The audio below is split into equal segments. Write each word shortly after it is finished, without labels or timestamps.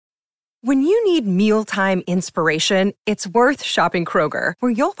When you need mealtime inspiration, it's worth shopping Kroger,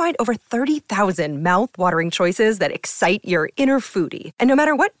 where you'll find over 30,000 mouth-watering choices that excite your inner foodie. And no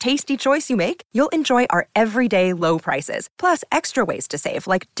matter what tasty choice you make, you'll enjoy our everyday low prices, plus extra ways to save,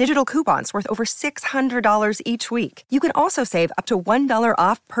 like digital coupons worth over $600 each week. You can also save up to $1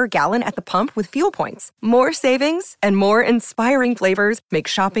 off per gallon at the pump with fuel points. More savings and more inspiring flavors make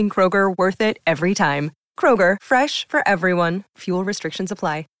shopping Kroger worth it every time. Kroger, fresh for everyone. Fuel restrictions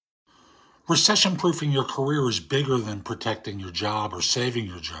apply. Recession-proofing your career is bigger than protecting your job or saving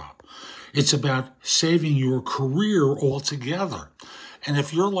your job. It's about saving your career altogether. And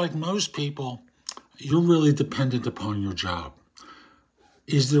if you're like most people, you're really dependent upon your job.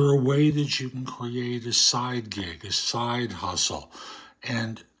 Is there a way that you can create a side gig, a side hustle,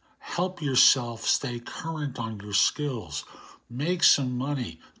 and help yourself stay current on your skills, make some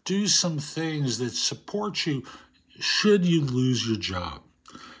money, do some things that support you should you lose your job?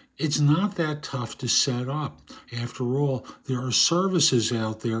 It's not that tough to set up. After all, there are services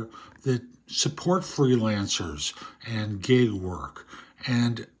out there that support freelancers and gig work.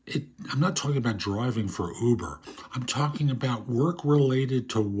 And I'm not talking about driving for Uber. I'm talking about work related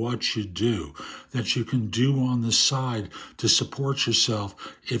to what you do, that you can do on the side to support yourself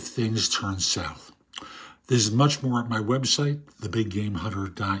if things turn south. There's much more at my website,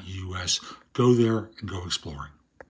 thebiggamehunter.us. Go there and go exploring.